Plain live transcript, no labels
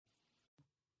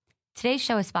Today's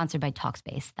show is sponsored by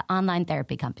Talkspace, the online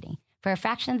therapy company. For a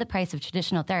fraction of the price of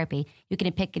traditional therapy, you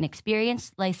can pick an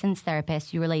experienced, licensed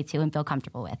therapist you relate to and feel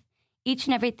comfortable with. Each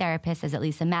and every therapist has at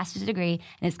least a master's degree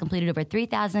and has completed over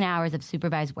 3,000 hours of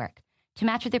supervised work. To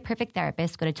match with your perfect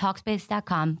therapist, go to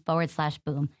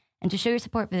Talkspace.com/boom. And to show your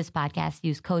support for this podcast,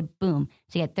 use code BOOM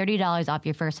to get $30 off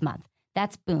your first month.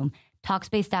 That's BOOM.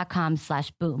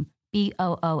 Talkspace.com/boom.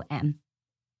 BOOM.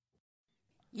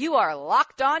 You are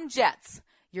Locked On Jets,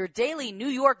 your daily New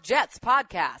York Jets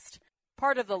podcast.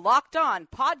 Part of the Locked On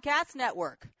Podcast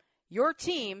Network. Your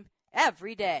team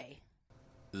every day.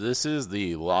 This is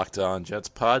the Locked On Jets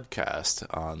podcast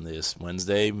on this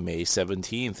Wednesday, May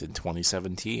 17th in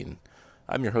 2017.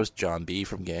 I'm your host, John B.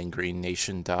 from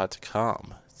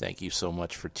GangreneNation.com. Thank you so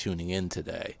much for tuning in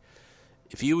today.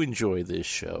 If you enjoy this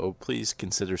show, please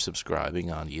consider subscribing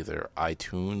on either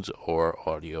iTunes or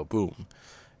Audio Boom.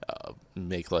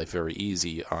 Make life very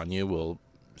easy on you. We'll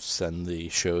send the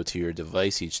show to your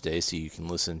device each day so you can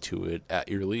listen to it at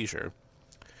your leisure.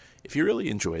 If you really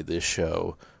enjoyed this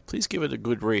show, please give it a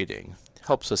good rating. It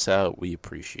helps us out. We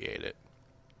appreciate it.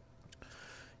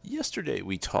 Yesterday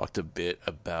we talked a bit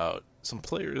about some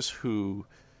players who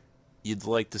you'd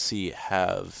like to see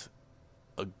have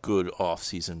a good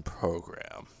off-season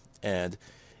program. And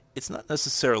it's not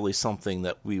necessarily something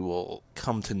that we will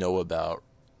come to know about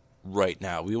right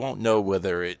now. We won't know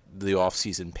whether the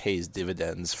off-season pays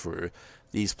dividends for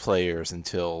these players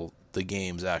until the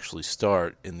games actually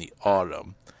start in the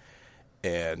autumn.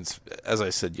 And as I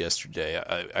said yesterday,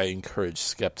 I encourage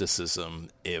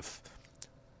skepticism if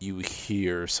you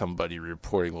hear somebody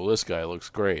reporting, well, this guy looks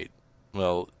great.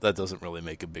 Well, that doesn't really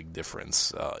make a big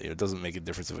difference. It doesn't make a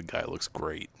difference if a guy looks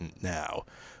great now.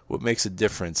 What makes a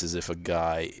difference is if a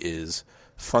guy is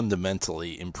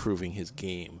fundamentally improving his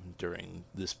game during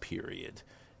this period.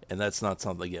 And that's not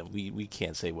something, again, we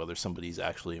can't say whether somebody's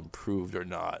actually improved or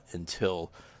not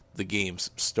until the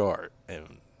games start,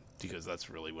 and because that's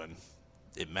really when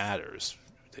it matters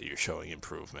that you're showing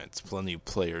improvements. Plenty of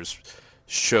players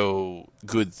show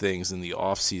good things in the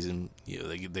off season.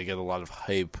 They get a lot of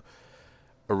hype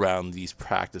around these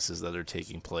practices that are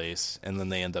taking place, and then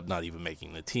they end up not even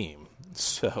making the team.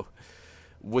 So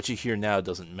what you hear now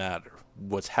doesn't matter.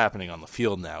 What's happening on the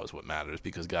field now is what matters,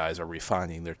 because guys are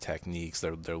refining their techniques.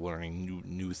 They're learning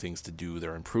new things to do.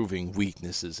 They're improving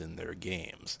weaknesses in their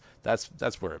games. That's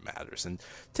where it matters. And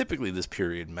typically this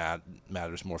period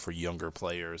matters more for younger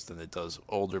players than it does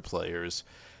older players.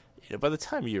 By the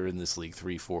time you're in this league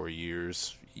 3-4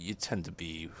 years, you tend to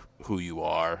be who you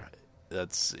are.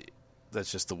 That's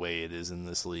just the way it is in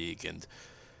this league. And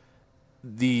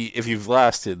if you've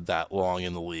lasted that long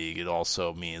in the league, it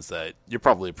also means that you're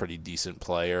probably a pretty decent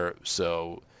player,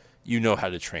 so you know how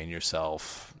to train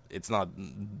yourself.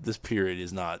 This period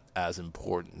is not as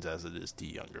important as it is to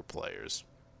younger players.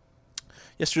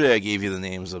 Yesterday I gave you the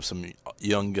names of some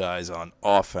young guys on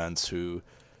offense who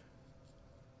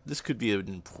this could be an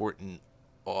important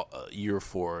year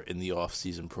for in the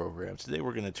off-season program. Today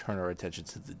we're going to turn our attention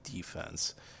to the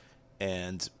defense.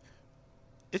 And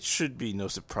it should be no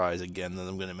surprise, again, that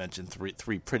I'm going to mention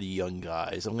three pretty young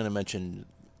guys. I'm going to mention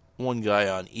one guy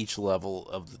on each level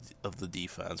of the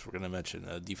defense. We're going to mention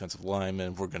a defensive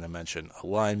lineman. We're going to mention a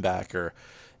linebacker.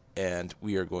 And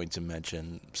we are going to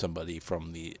mention somebody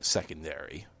from the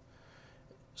secondary.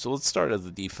 So let's start at the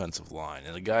defensive line.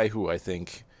 And a guy who I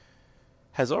think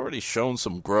has already shown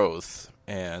some growth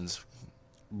and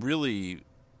really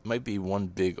might be one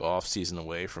big offseason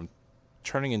away from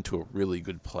turning into a really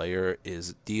good player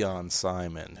is Deon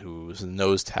Simon, who was a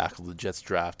nose tackle the Jets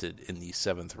drafted in the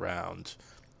 7th round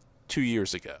 2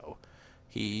 years ago.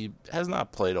 He has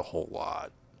not played a whole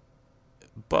lot,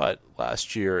 but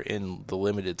last year in the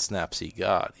limited snaps he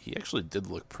got, he actually did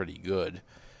look pretty good.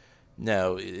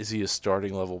 Now, is he a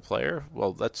starting level player?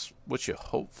 Well, that's what you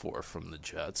hope for from the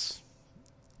Jets.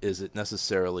 Is it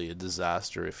necessarily a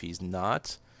disaster if he's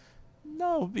not?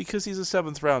 No, because he's a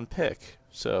 7th round pick.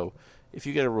 So if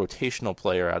you get a rotational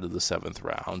player out of the 7th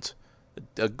round,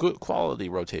 a good quality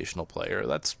rotational player,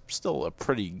 that's still a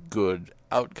pretty good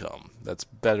outcome. That's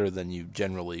better than you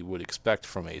generally would expect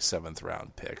from a 7th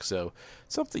round pick. So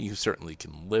something you certainly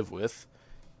can live with,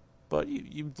 but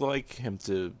you'd like him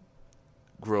to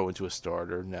grow into a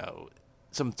starter. Now,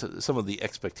 some of the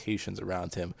expectations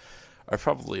around him are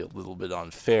probably a little bit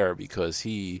unfair because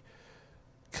he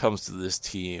comes to this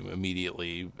team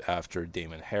immediately after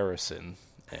Damon Harrison.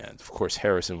 And, of course,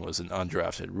 Harrison was an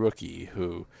undrafted rookie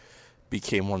who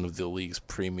became one of the league's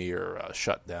premier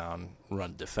shutdown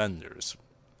run defenders.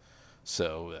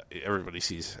 So everybody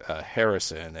sees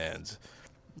Harrison and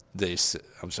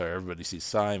everybody sees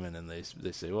Simon and they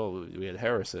say, well, we had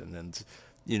Harrison. And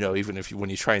even when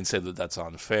you try and say that that's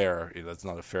unfair, that's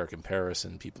not a fair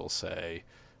comparison, people say,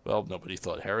 well, nobody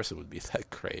thought Harrison would be that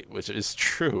great, which is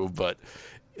true, but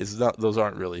it's not. Those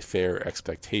aren't really fair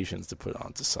expectations to put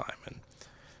onto Simon.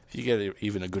 If you get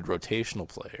even a good rotational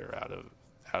player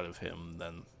out of him,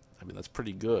 then that's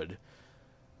pretty good.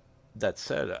 That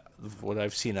said, what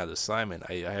I've seen out of Simon,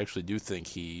 I actually do think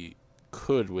he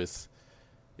could,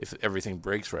 if everything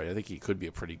breaks right, I think he could be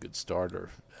a pretty good starter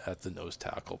at the nose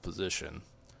tackle position.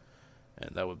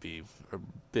 And that would be a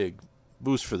big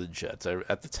boost for the Jets.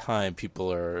 At the time,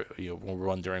 people are were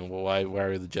wondering, well, why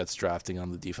are the Jets drafting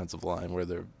on the defensive line where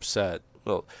they're set?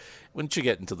 Well, once you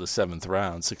get into the 6th,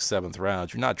 7th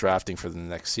round, you're not drafting for the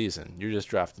next season. You're just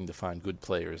drafting to find good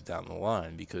players down the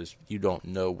line because you don't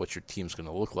know what your team's going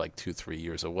to look like 2-3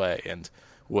 years away. And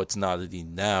what's not a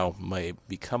need now might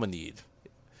become a need.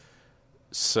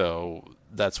 So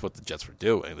that's what the Jets were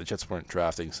doing. The Jets weren't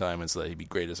drafting Simon so that he'd be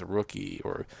great as a rookie,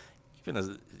 or even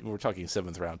as we're talking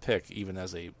 7th round pick, even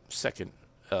as a second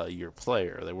year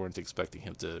player. They weren't expecting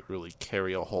him to really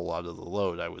carry a whole lot of the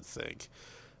load, I would think.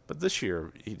 But this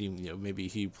year, maybe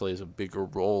he plays a bigger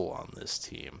role on this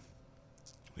team.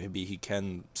 Maybe he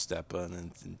can step in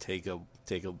and take a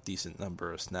decent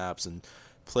number of snaps and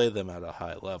play them at a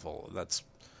high level. That's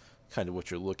kind of what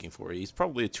you're looking for. He's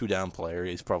probably a 2-down player.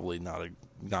 He's probably not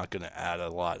going to add a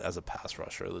lot as a pass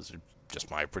rusher. Those are just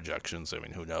my projections.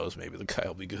 Who knows? Maybe the guy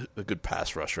will be a good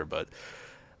pass rusher, but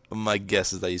my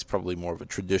guess is that he's probably more of a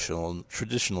traditional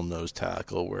nose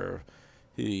tackle where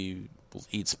he will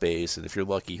eat space, and if you're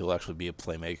lucky, he'll actually be a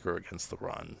playmaker against the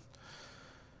run.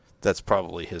 That's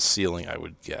probably his ceiling, I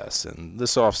would guess. And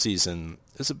this offseason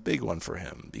is a big one for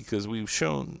him because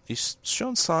he's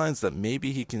shown signs that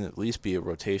maybe he can at least be a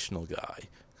rotational guy,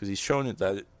 because he's shown it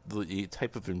that the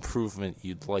type of improvement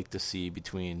you'd like to see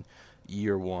between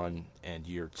year 1 and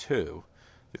year 2.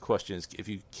 The question is,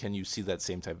 can you see that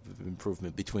same type of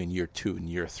improvement between year 2 and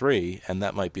year 3? And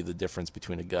that might be the difference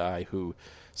between a guy who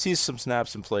sees some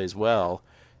snaps and plays well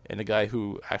and a guy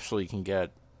who actually can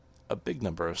get a big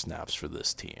number of snaps for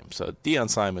this team. So Deion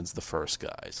Simon's the first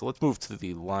guy. So let's move to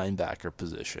the linebacker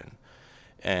position.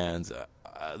 And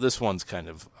this one's kind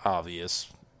of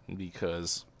obvious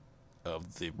because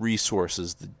of the resource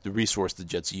the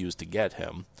Jets used to get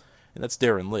him, and that's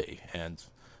Darren Lee. And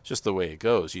just the way it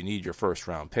goes, you need your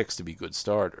first-round picks to be good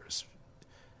starters.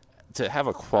 To have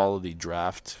a quality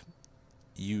draft,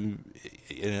 in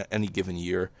any given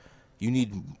year, you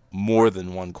need more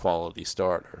than one quality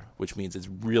starter, which means it's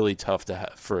really tough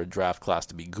for a draft class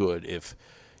to be good if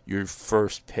your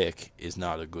first pick is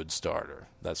not a good starter.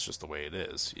 That's just the way it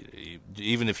is.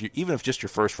 Even if just your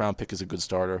first-round pick is a good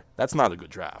starter, that's not a good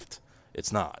draft.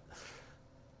 It's not.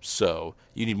 So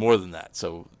you need more than that.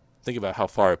 So think about how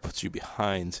far it puts you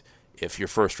behind if your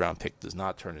first-round pick does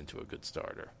not turn into a good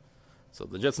starter. So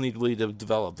the Jets need Lee to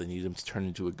develop. They need him to turn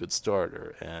into a good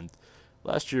starter. And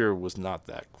last year was not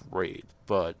that great,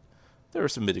 but there were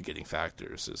some mitigating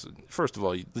factors. First of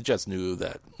all, the Jets knew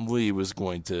that Lee was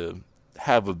going to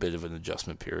have a bit of an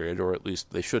adjustment period, or at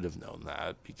least they should have known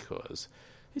that, because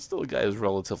he's still a guy who's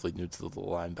relatively new to the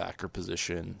linebacker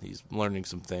position. He's learning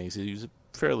some things. He's a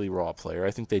fairly raw player.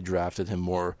 I think they drafted him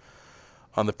more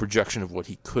on the projection of what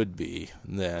he could be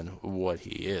than what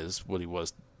he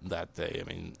was that day.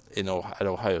 At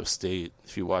Ohio State,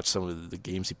 if you watch some of the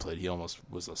games he played, he almost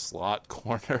was a slot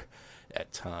corner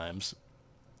at times.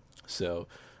 So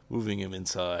moving him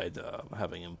inside,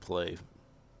 having him play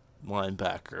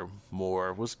linebacker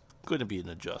more was going to be an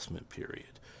adjustment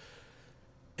period.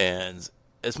 And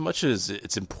as much as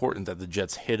it's important that the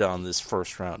Jets hit on this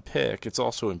first-round pick, it's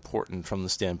also important from the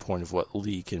standpoint of what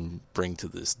Lee can bring to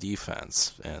this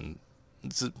defense. And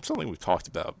it's something we've talked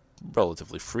about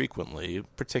relatively frequently,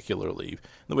 particularly in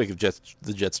the wake of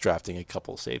the Jets drafting a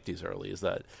couple of safeties early, is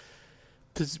that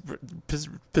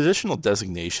positional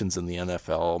designations in the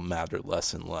NFL matter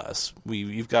less and less.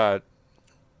 You've got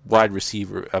wide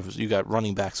receiver, you got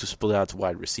running backs who split out to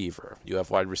wide receiver. You have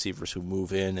wide receivers who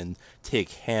move in and take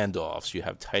handoffs. You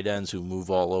have tight ends who move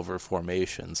all over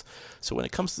formations. So when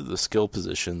it comes to the skill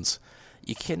positions,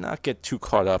 you cannot get too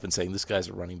caught up in saying this guy's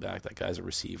a running back, that guy's a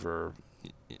receiver,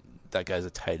 that guy's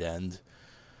a tight end.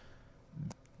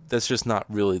 That's just not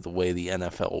really the way the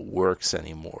NFL works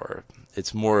anymore.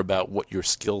 It's more about what your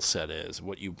skill set is,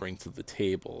 what you bring to the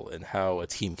table, and how a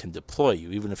team can deploy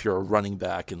you. Even if you're a running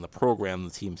back in the program the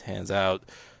team hands out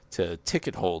to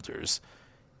ticket holders,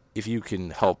 if you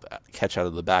can help catch out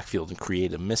of the backfield and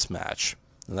create a mismatch,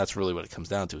 and that's really what it comes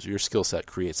down to, is your skill set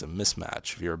creates a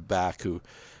mismatch. If you're a back who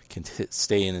can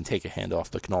stay in and take a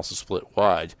handoff but can also split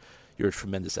wide, you're a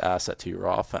tremendous asset to your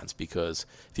offense, because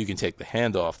if you can take the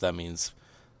handoff, that means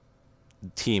the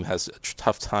team has a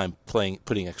tough time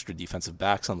putting extra defensive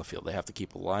backs on the field. They have to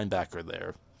keep a linebacker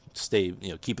there,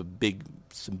 keep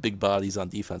some big bodies on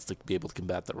defense to be able to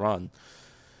combat the run.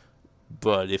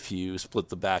 But if you split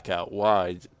the back out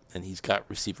wide and he's got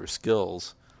receiver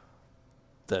skills,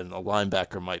 then a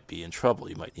linebacker might be in trouble.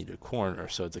 You might need a corner,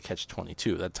 so it's a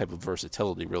catch-22. That type of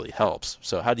versatility really helps.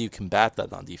 So how do you combat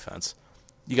that on defense?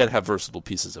 You got to have versatile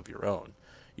pieces of your own.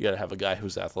 You got to have a guy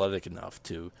who's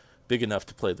big enough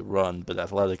to play the run, but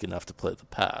athletic enough to play the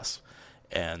pass.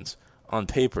 And on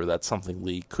paper, that's something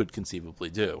Lee could conceivably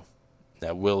do.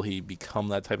 Now, will he become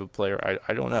that type of player?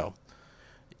 I don't know.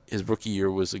 His rookie year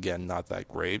was, again, not that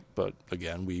great, but,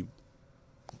 again, we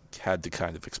had to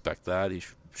kind of expect that. He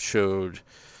showed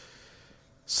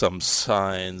some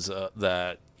signs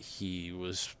that he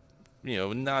was,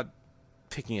 not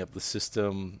picking up the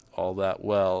system all that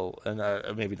well,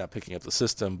 and maybe not picking up the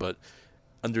system, but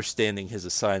understanding his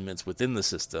assignments within the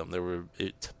system. There were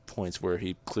points where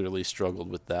he clearly struggled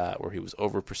with that, where he was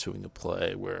over-pursuing a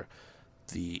play, where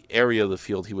the area of the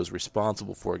field he was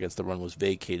responsible for against the run was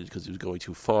vacated because he was going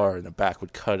too far, and the back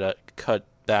would cut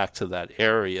back to that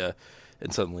area,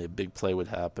 and suddenly a big play would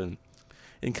happen.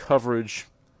 In coverage,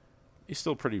 he's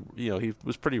still pretty, he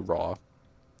was pretty raw.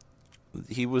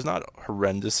 He was not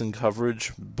horrendous in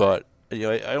coverage, but I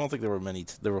don't think there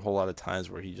were a whole lot of times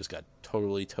where he just got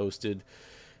totally toasted.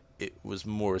 It was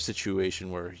more a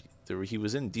situation where he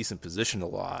was in decent position a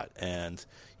lot, and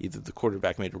either the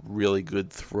quarterback made a really good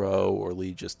throw or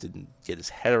Lee just didn't get his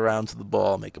head around to the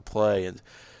ball, make a play, and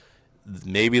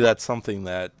maybe that's something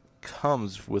that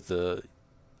comes with the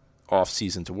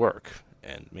off-season to work,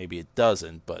 and maybe it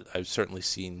doesn't, but I've certainly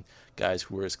seen guys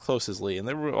who were as close as Lee, and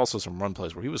there were also some run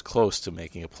plays where he was close to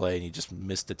making a play and he just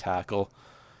missed a tackle.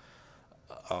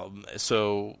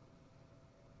 So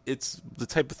it's the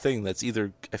type of thing that's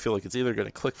I feel like it's either going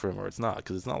to click for him or it's not,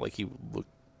 because it's not like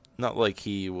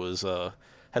he was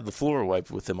had the floor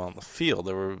wiped with him on the field.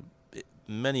 There were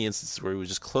many instances where he was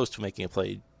just close to making a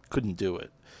play, couldn't do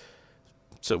it.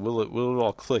 So will it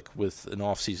all click with an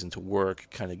off season to work,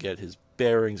 kind of get his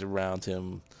bearings around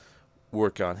him,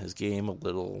 work on his game a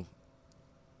little?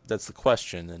 That's the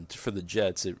question. And for the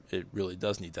Jets, it really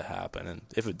does need to happen. And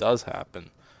if it does happen,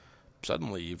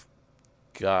 suddenly you've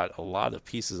got a lot of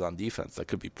pieces on defense that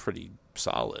could be pretty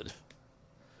solid.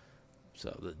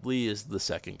 So Lee is the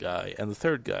second guy. And the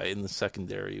third guy in the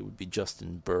secondary would be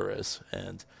Juston Burris.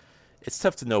 And it's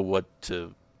tough to know what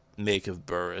to make of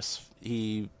Burris.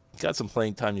 He got some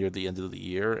playing time near the end of the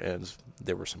year, and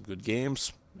there were some good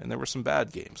games, and there were some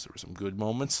bad games. There were some good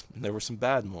moments, and there were some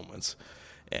bad moments.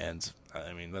 And,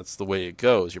 I mean, that's the way it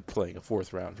goes. You're playing a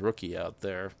fourth-round rookie out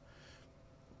there.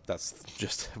 That's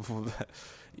just...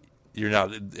 You're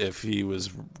not... If he was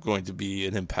going to be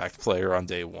an impact player on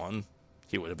day one,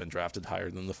 he would have been drafted higher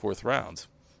than the fourth round.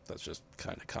 That's just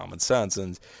kind of common sense.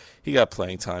 And he got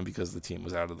playing time because the team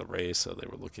was out of the race, so they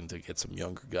were looking to get some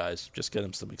younger guys, just get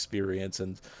him some experience,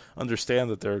 and understand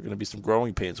that there are going to be some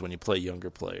growing pains when you play younger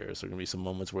players. There are going to be some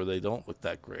moments where they don't look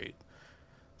that great.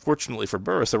 Fortunately for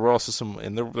Burris, there were also some,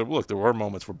 and there were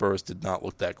moments where Burris did not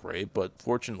look that great, but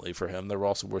fortunately for him, there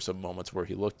also were some moments where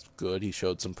he looked good, he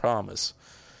showed some promise.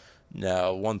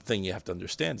 Now, one thing you have to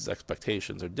understand is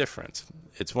expectations are different.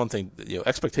 It's one thing,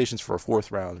 expectations for a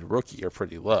fourth-round rookie are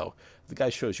pretty low. If the guy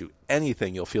shows you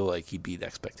anything, you'll feel like he beat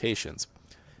expectations.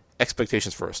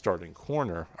 Expectations for a starting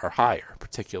corner are higher,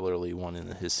 particularly one in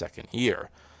his second year.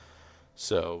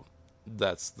 So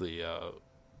that's the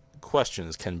question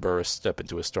is, can Burris step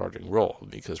into a starting role?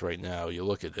 Because right now, you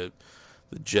look at it,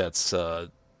 the Jets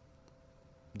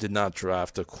did not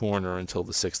draft a corner until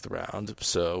the 6th round,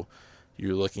 so...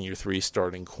 You're looking at your three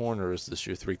starting corners this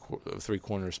year. Three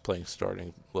corners playing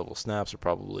starting level snaps are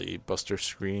probably Buster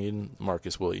Skrine,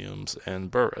 Marcus Williams, and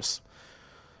Burris.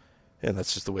 And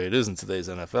that's just the way it is in today's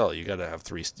NFL. You got to have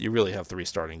three. You really have three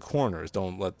starting corners.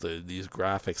 Don't let these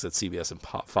graphics that CBS and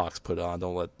Fox put on.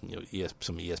 Don't let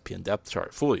some ESPN depth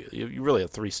chart fool you. You really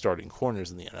have three starting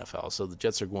corners in the NFL. So the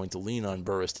Jets are going to lean on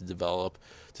Burris to develop,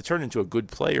 to turn into a good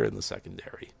player in the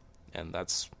secondary, and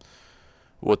that's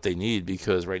what they need,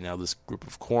 because right now this group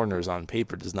of corners on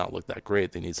paper does not look that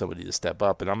great. They need somebody to step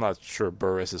up, and I'm not sure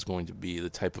Burris is going to be the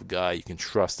type of guy you can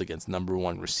trust against number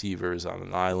one receivers on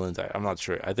an island. I'm not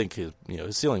sure. I think his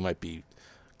ceiling might be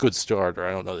good starter.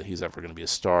 I don't know that he's ever going to be a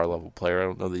star level player. I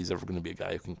don't know that he's ever going to be a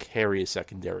guy who can carry a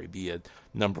secondary, be a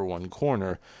number one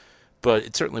corner, but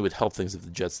it certainly would help things if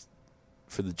the Jets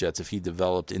if he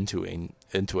developed into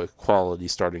a quality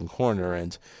starting corner.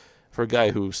 And for a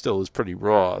guy who still is pretty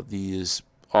raw, these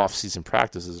off-season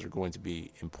practices are going to be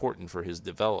important for his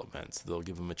development. They'll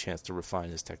give him a chance to refine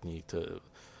his technique, to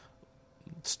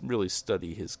really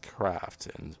study his craft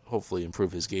and hopefully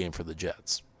improve his game for the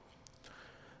Jets.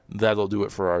 That'll do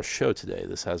it for our show today.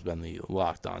 This has been the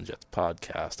Locked On Jets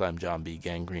podcast. I'm John B.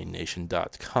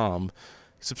 GangreneNation.com.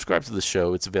 Subscribe to the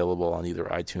show. It's available on either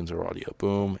iTunes or Audio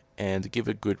Boom. And give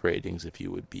it good ratings if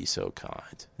you would be so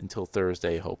kind. Until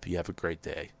Thursday, hope you have a great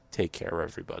day. Take care,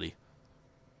 everybody.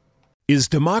 Is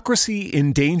democracy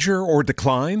in danger or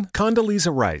decline?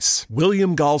 Condoleezza Rice,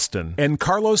 William Galston, and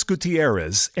Carlos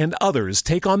Gutierrez and others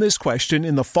take on this question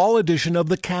in the fall edition of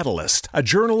The Catalyst, a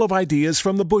journal of ideas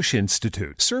from the Bush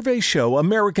Institute. Surveys show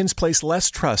Americans place less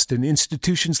trust in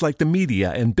institutions like the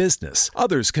media and business.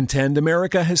 Others contend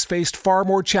America has faced far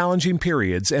more challenging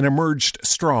periods and emerged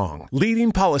strong.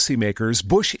 Leading policymakers,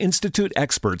 Bush Institute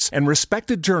experts, and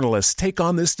respected journalists take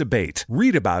on this debate.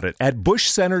 Read about it at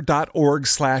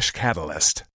bushcenter.org/catalyst.